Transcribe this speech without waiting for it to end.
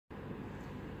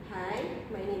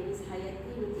is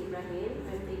Hayati Ibrahim.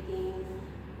 I'm taking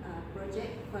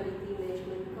project quality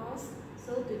management course.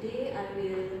 So today I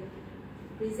will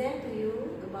present to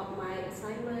you about my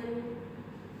assignment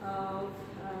of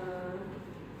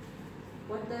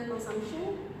water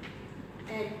consumption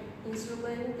at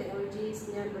Instrument Technologies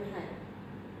near Berhad.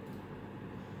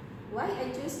 Why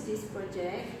I choose this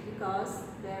project? Because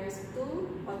there is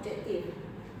two objectives.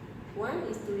 One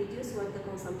is to reduce water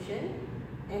consumption,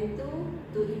 and two,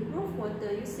 to improve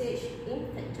water usage in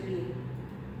factory.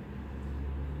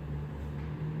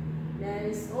 There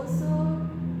is also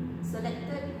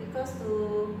selected because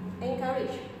to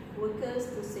encourage workers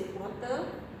to save water,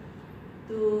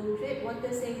 to create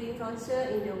water saving culture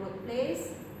in the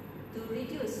workplace, to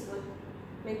reduce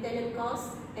maintenance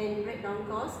costs and breakdown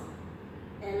costs,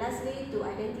 and lastly to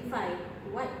identify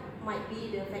what might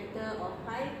be the factor of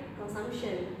high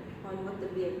consumption on water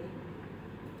bill.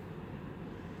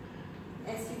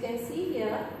 As you can see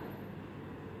here,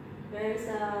 there is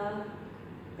a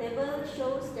table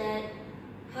shows that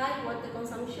high water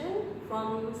consumption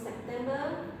from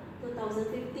September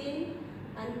 2015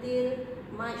 until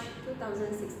March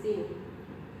 2016.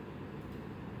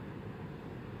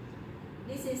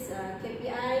 This is a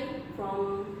KPI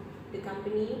from the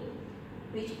company,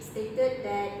 which stated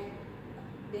that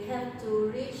they have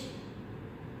to reach,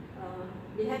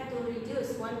 they have to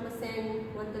reduce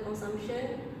 1% water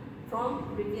consumption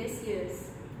from previous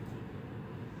years.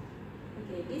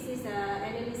 Okay, this is an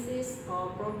analysis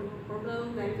or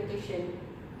problem verification.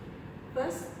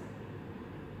 First,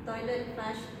 toilet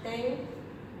flush tank,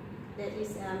 that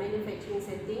is a manufacturing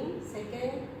setting.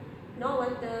 Second, no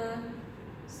water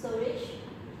storage.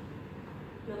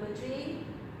 Number 3,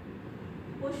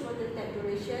 push water tap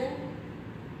duration.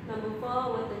 Number 4,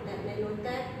 water tap manual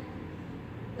tap.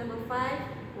 Number 5,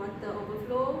 water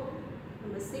overflow.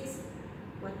 Number 6,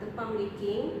 water pump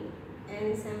leaking.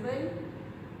 And 7,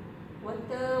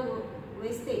 water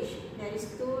wastage. There is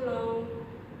too long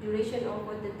duration of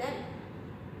water tap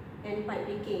and pipe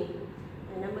leaking.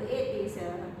 And number 8 is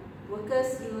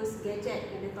workers use gadget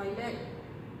in the toilet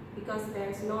because there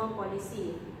is no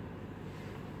policy.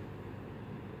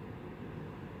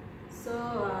 So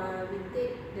we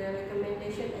take the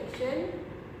recommendation action.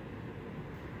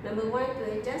 Number 1,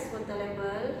 to adjust water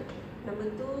level. Number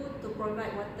 2, to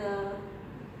provide water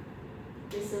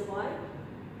reservoir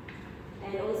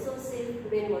and also save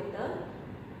rainwater.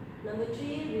 Number 3,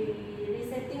 we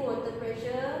resetting water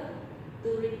pressure to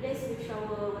replace with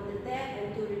shower water tap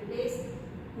and to replace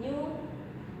new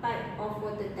type of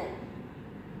water tap.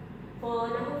 For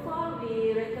number 4,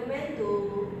 we recommend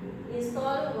to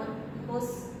install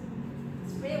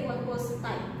spray water hose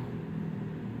type.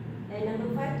 And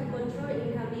number 5, to control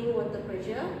incoming water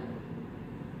pressure.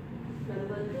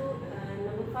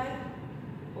 Number 5,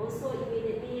 also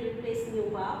immediately replace new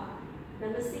valve.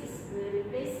 Number 6, we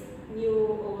replace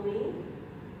new O-ring.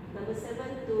 Number 7,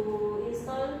 to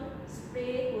install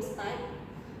spray hose type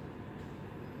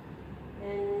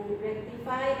and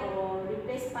rectify or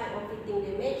replace pipe or fitting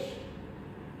damage.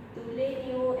 To lay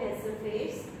new at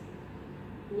surface,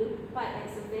 new pipe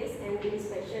at surface and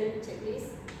inspection checklist.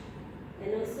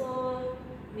 And also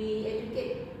we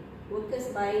educate workers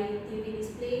by TV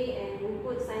display and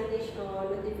input signage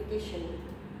or notification.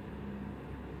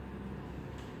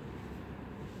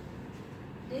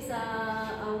 These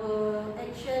are our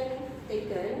action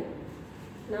taken.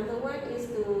 Number 1 is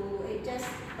to adjust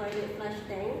toilet flush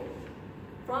tank.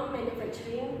 From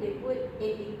manufacturing, they put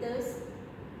 8 liters,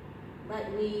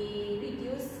 but we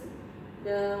reduce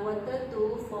the water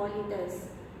to 4 liters.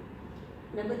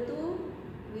 Number 2,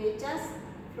 we adjust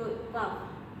float valve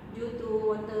due to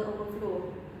water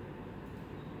overflow.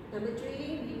 Number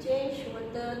 3, we change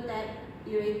water tap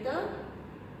aerator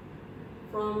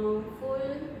from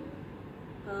full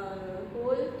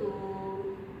hole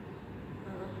to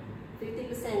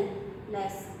 50%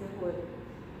 less the hole.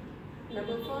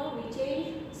 Number 4, we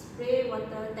change spray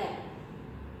water tap.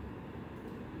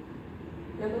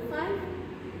 Number 5,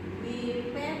 we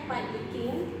repair pipe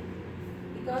leaking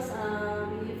because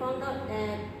we found out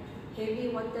that heavy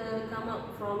water come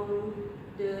out from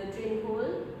the drain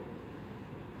hole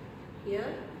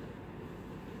here.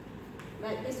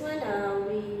 But this one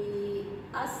we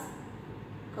ask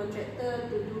contractor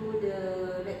to do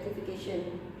the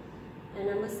rectification. And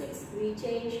number 6, we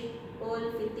change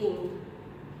hole fitting.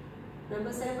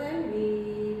 Number 7,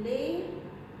 we lay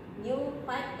new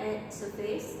pipe at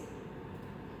surface.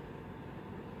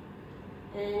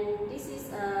 And this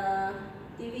is a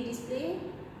TV display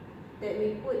that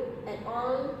we put at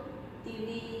all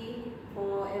TV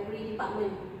for every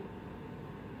department.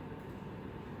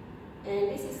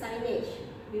 And this is signage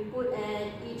we put at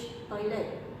each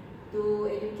toilet to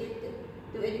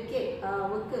educate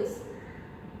workers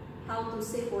how to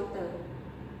save water.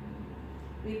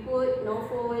 We put no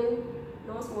phone,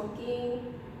 no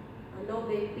smoking, no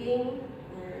vaping,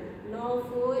 no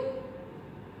food,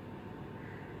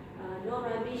 no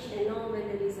rubbish, and no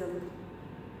vandalism.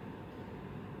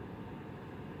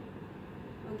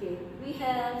 Okay, we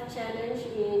have challenge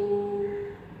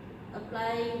in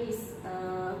applying this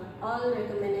all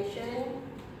recommendation.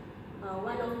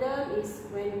 One of them is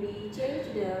when we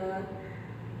change the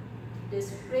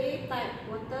spray type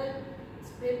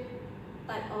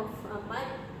of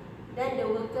pipe, then the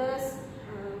workers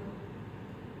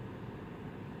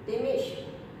damage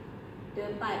the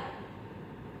pipe.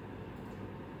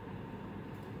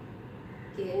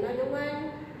 Okay, another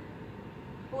one,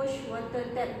 push water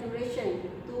tap duration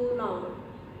too long.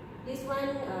 This one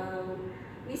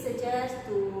we suggest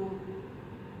to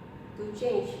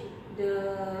change the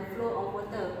flow of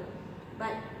water,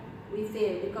 but we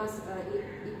fail because it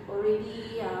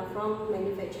already from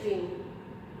manufacturing.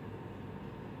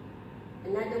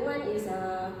 Another one is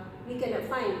we cannot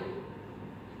find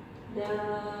the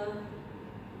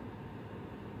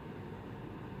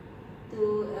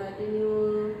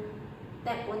new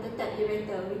water tap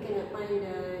generator. We cannot find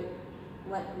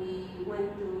what we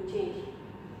want to change.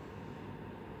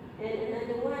 And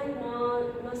another one,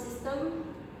 no system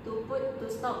to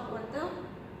stop water,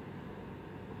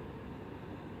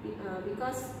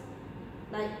 because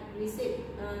like we said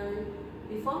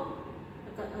before,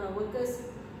 workers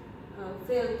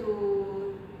fail to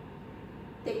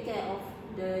take care of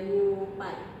the new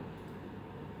pipe.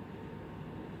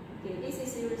 Okay, this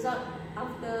is the result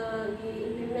after we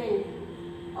implement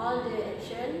all the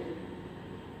action.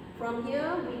 From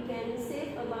here we can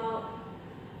save about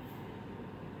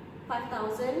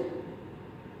 5,000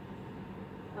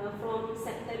 from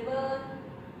September.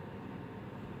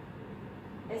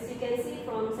 As you can see,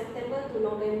 from September to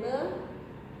November,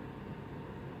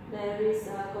 there is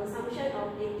a consumption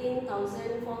of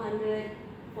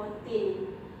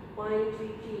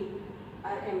 18,414.33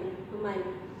 RM per month.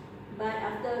 But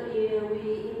after we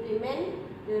implement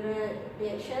the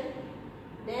reaction,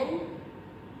 then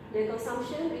the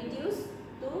consumption reduced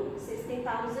to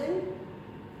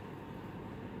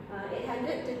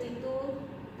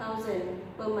 16,832,000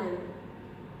 per month.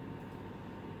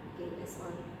 Okay, that's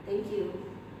all. Thank you.